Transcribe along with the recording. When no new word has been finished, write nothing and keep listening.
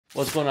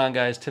What's going on,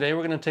 guys? Today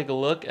we're going to take a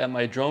look at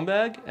my drone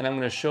bag and I'm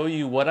going to show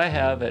you what I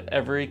have at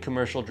every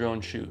commercial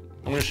drone shoot.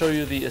 I'm going to show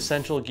you the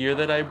essential gear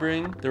that I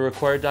bring, the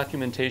required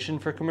documentation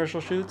for commercial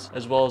shoots,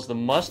 as well as the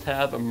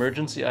must-have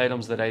emergency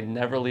items that I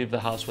never leave the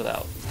house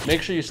without.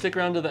 Make sure you stick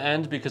around to the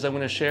end because I'm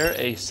going to share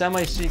a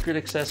semi-secret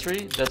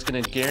accessory that's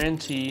going to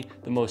guarantee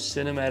the most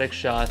cinematic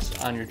shots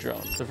on your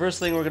drone. The first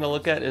thing we're going to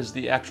look at is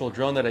the actual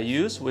drone that I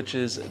use, which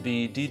is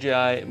the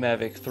DJI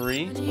Mavic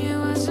 3.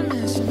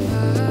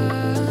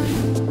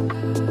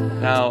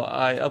 Now,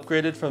 I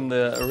upgraded from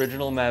the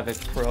original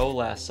Mavic Pro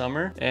last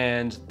summer,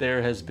 and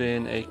there has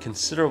been a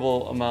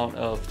considerable amount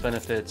of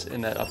benefits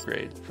in that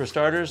upgrade. For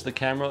starters, the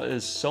camera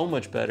is so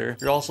much better.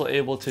 You're also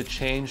able to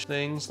change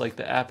things like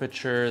the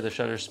aperture, the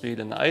shutter speed,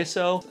 and the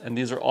ISO, and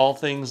these are all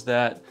things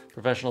that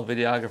professional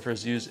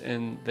videographers use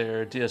in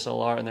their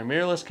DSLR and their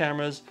mirrorless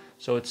cameras,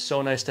 so it's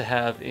so nice to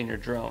have in your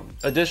drone.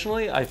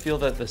 Additionally, I feel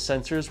that the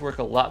sensors work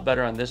a lot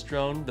better on this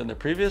drone than the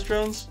previous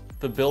drones.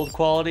 The build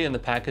quality and the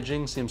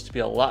packaging seems to be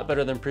a lot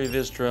better than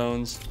previous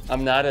drones.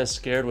 I'm not as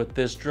scared with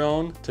this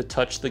drone to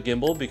touch the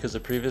gimbal because the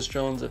previous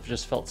drones have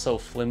just felt so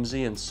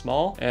flimsy and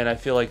small, and I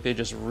feel like they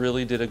just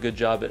really did a good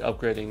job at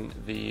upgrading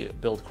the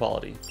build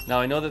quality. Now,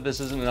 I know that this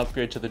isn't an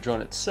upgrade to the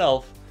drone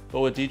itself, but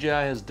what DJI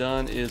has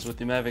done is with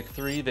the Mavic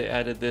 3, they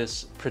added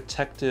this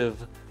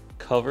protective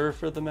cover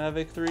for the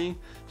Mavic 3,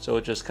 so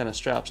it just kind of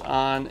straps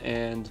on,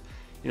 and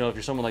you know, if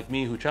you're someone like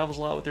me who travels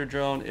a lot with your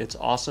drone, it's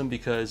awesome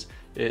because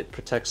it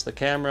protects the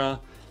camera.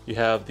 You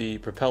have the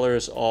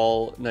propellers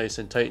all nice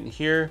and tight in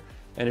here.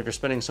 And if you're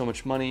spending so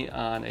much money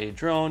on a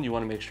drone, you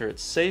want to make sure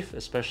it's safe,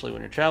 especially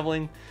when you're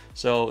traveling.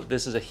 So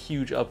this is a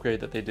huge upgrade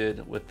that they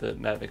did with the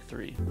Mavic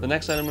 3. The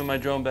next item in my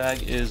drone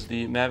bag is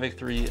the Mavic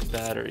 3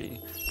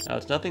 battery. Now,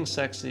 it's nothing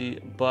sexy,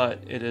 but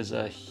it is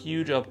a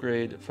huge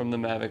upgrade from the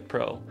Mavic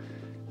Pro.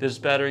 This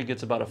battery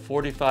gets about a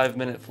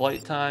 45-minute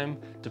flight time,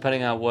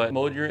 depending on what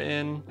mode you're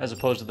in, as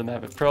opposed to the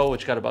Mavic Pro,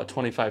 which got about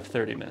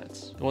 25-30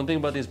 minutes. The one thing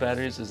about these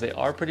batteries is they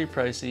are pretty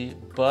pricey,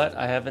 but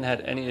I haven't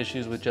had any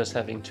issues with just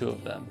having two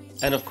of them.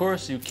 And of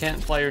course, you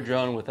can't fly your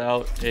drone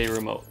without a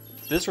remote.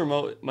 This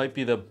remote might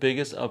be the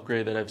biggest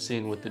upgrade that I've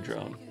seen with the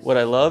drone. What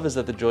I love is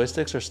that the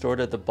joysticks are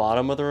stored at the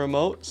bottom of the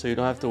remote, so you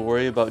don't have to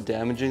worry about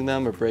damaging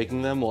them or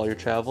breaking them while you're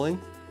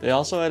traveling. They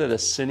also added a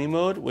cine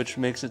mode, which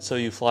makes it so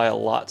you fly a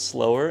lot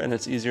slower and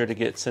it's easier to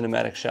get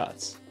cinematic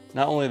shots.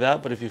 Not only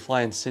that, but if you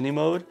fly in cine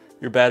mode,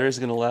 your battery is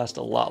going to last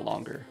a lot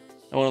longer.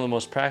 And one of the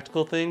most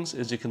practical things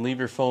is you can leave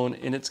your phone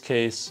in its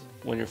case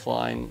when you're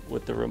flying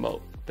with the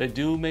remote. They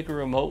do make a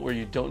remote where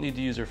you don't need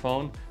to use your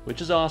phone, which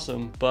is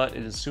awesome, but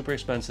it is super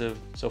expensive.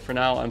 So for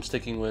now, I'm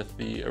sticking with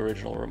the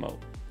original remote.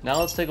 Now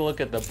let's take a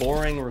look at the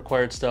boring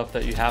required stuff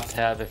that you have to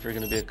have if you're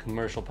going to be a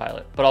commercial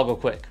pilot, but I'll go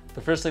quick.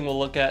 The first thing we'll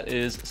look at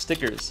is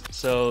stickers.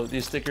 So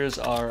these stickers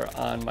are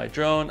on my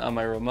drone, on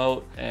my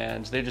remote,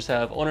 and they just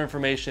have owner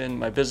information,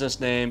 my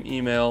business name,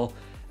 email,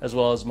 as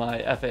well as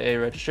my FAA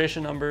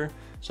registration number.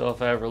 So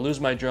if I ever lose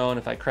my drone,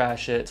 if I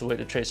crash it, it's a way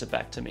to trace it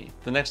back to me.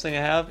 The next thing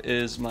I have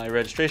is my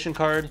registration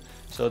card.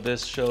 So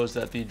this shows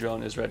that the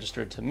drone is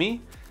registered to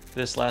me.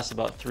 This lasts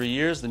about 3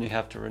 years, then you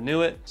have to renew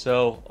it.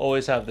 So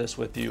always have this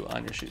with you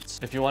on your shoots.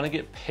 If you want to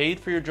get paid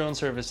for your drone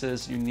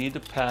services, you need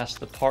to pass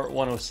the Part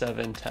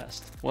 107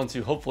 test. Once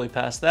you hopefully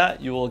pass that,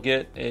 you will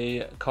get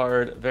a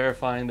card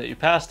verifying that you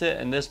passed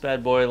it, and this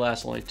bad boy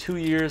lasts only 2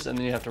 years, and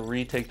then you have to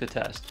retake the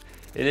test.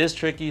 It is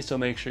tricky, so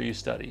make sure you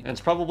study. And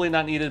it's probably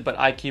not needed, but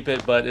I keep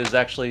it, but it's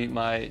actually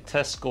my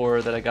test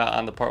score that I got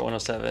on the Part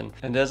 107.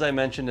 And as I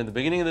mentioned in the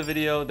beginning of the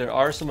video, there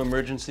are some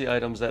emergency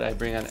items that I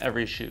bring on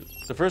every shoot.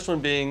 The first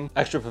one being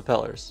extra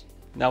propellers.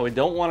 Now, we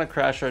don't want to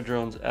crash our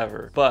drones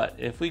ever, but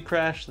if we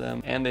crash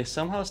them and they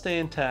somehow stay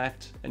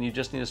intact and you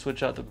just need to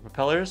switch out the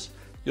propellers,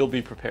 you'll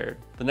be prepared.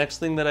 The next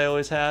thing that I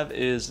always have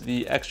is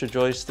the extra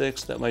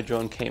joysticks that my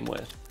drone came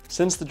with.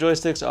 Since the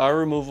joysticks are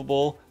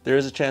removable, there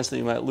is a chance that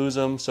you might lose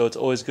them, so it's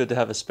always good to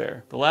have a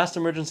spare. The last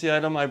emergency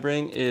item I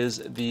bring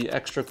is the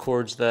extra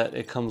cords that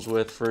it comes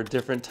with for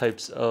different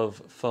types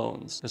of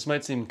phones. This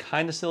might seem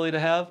kind of silly to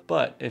have,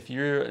 but if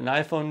you're an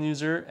iPhone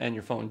user and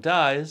your phone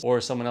dies,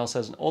 or someone else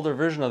has an older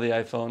version of the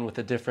iPhone with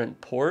a different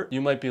port, you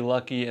might be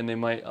lucky and they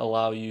might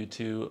allow you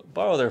to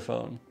borrow their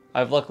phone.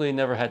 I've luckily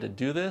never had to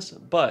do this,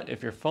 but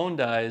if your phone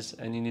dies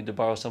and you need to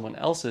borrow someone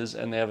else's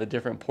and they have a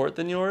different port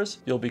than yours,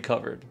 you'll be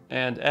covered.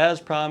 And as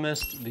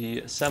promised,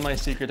 the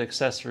semi-secret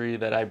accessory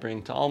that I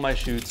bring to all my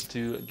shoots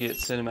to get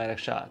cinematic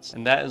shots,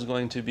 and that is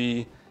going to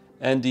be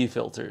ND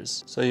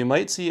filters. So you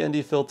might see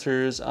ND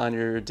filters on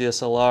your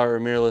DSLR or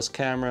mirrorless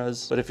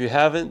cameras, but if you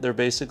haven't, they're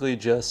basically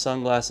just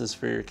sunglasses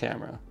for your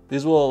camera.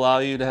 These will allow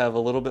you to have a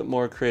little bit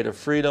more creative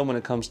freedom when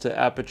it comes to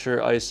aperture,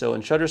 ISO,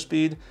 and shutter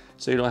speed,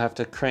 so you don't have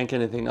to crank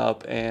anything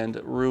up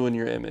and ruin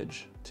your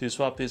image. To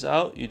swap these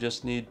out, you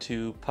just need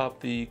to pop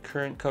the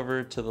current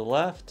cover to the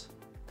left,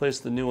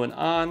 place the new one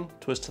on,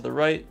 twist to the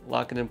right,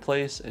 lock it in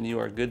place, and you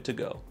are good to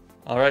go.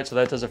 Alright, so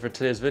that does it for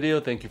today's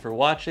video. Thank you for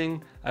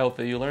watching. I hope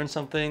that you learned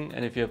something,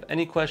 and if you have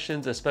any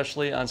questions,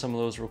 especially on some of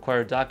those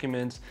required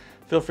documents,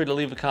 feel free to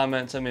leave a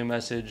comment, send me a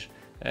message,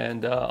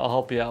 and I'll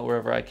help you out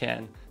wherever I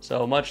can.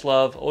 So much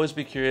love, always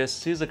be curious,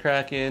 seize the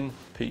Kraken,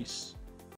 peace.